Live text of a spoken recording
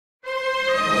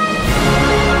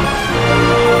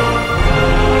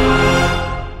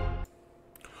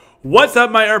What's up,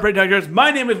 my Earth Protectors?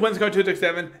 My name is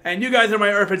windscar267, and you guys are my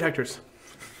Earth Protectors.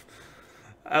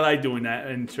 I like doing that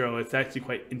intro. It's actually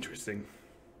quite interesting.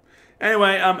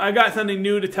 Anyway, I got something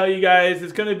new to tell you guys.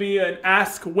 It's going to be an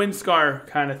Ask Windscar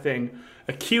kind of thing.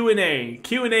 A Q&A.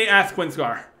 Q&A Ask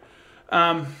Windscar.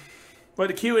 What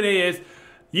the Q&A is,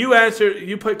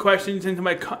 you put questions into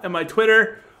my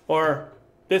Twitter, or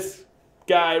this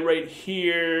guy right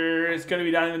here is going to be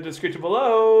down in the description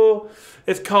below.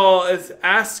 It's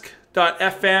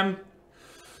ask.fm.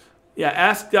 Yeah,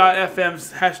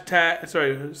 ask.fm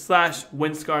hashtag, slash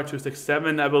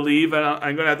windscar267, I believe.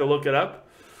 I'm going to have to look it up.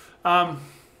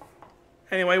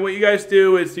 Anyway, what you guys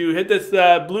do is you hit this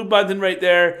blue button right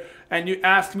there, and you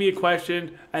ask me a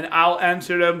question, and I'll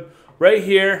answer them right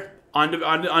here on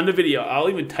the video. I'll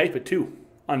even type it too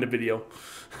on the video.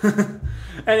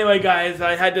 Anyway, guys,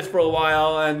 I had this for a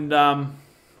while, and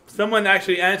someone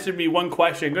actually answered me one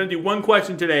question. I'm going to do one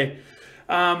question today.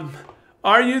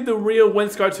 Are you the real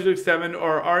windscar267,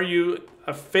 or are you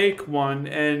a fake one?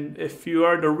 And if you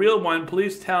are the real one,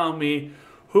 please tell me,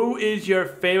 who is your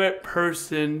favorite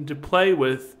person to play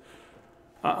with?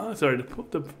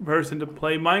 The person to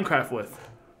play Minecraft with.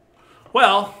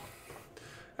 Well,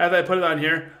 as I put it on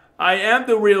here, I am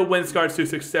the real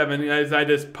windscar267, as I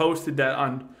just posted that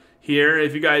on here.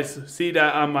 If you guys see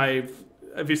that on my,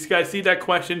 if you guys see that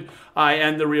question, I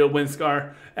am the real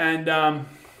windscar, and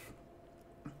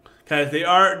because there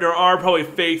are probably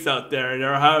fakes out there.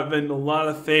 There have been a lot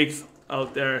of fakes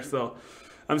out there, so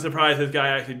I'm surprised this guy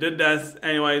actually did this.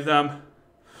 Anyways, I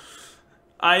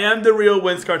am the real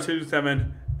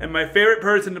windscar267, and my favorite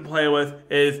person to play with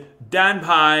is Dan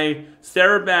Pye,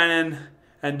 Sarah Bannon,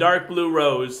 and Dark Blue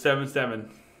Rose 77.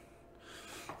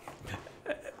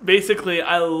 Basically,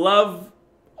 I love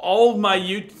all of my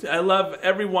I love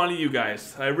every one of you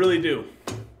guys. I really do.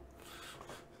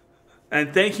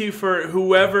 And thank you for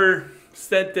whoever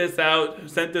sent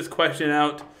this question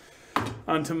out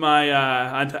onto my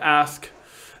onto Ask.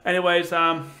 Anyways,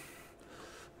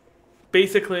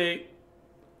 basically,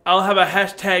 I'll have a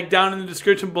hashtag down in the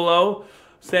description below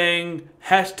saying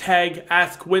hashtag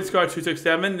Ask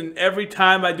Windscar267, and every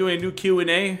time I do a new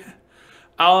Q&A,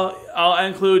 I'll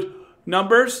include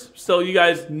numbers so you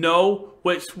guys know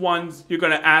which ones you're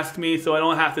going to ask me, so I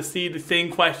don't have to see the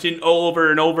same question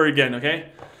over and over again, okay?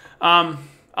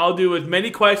 I'll do as many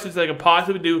questions as I can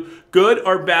possibly do, good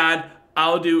or bad.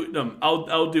 I'll do them.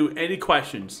 I'll do any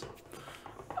questions.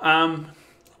 Well,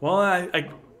 I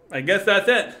guess that's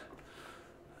it.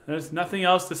 There's nothing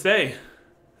else to say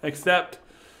except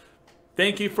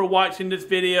thank you for watching this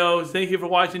video. Thank you for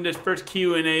watching this first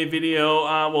Q&A video.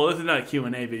 Well, this is not a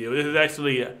Q&A video. This is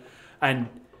actually an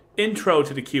intro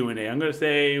to the Q&A. I'm going to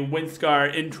say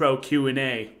Windscar intro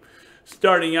Q&A.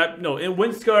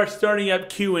 Windscar starting up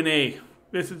Q&A.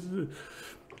 This was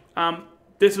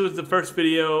the first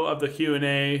video of the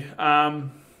Q&A.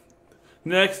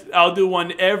 Next, I'll do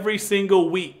one every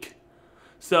single week.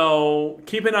 So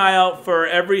keep an eye out for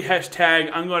every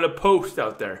hashtag I'm going to post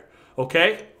out there.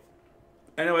 Okay?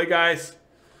 Anyway, guys,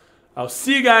 I'll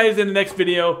see you guys in the next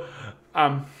video.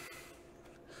 I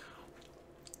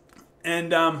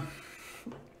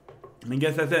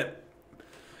guess that's it.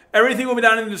 Everything will be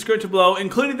down in the description below,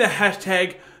 including the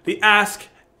hashtag, the Ask,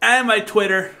 and my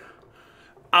Twitter.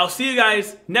 I'll see you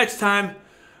guys next time.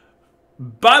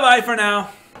 Bye-bye for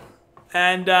now.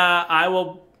 And I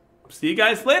will see you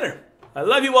guys later. I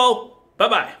love you all.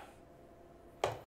 Bye-bye.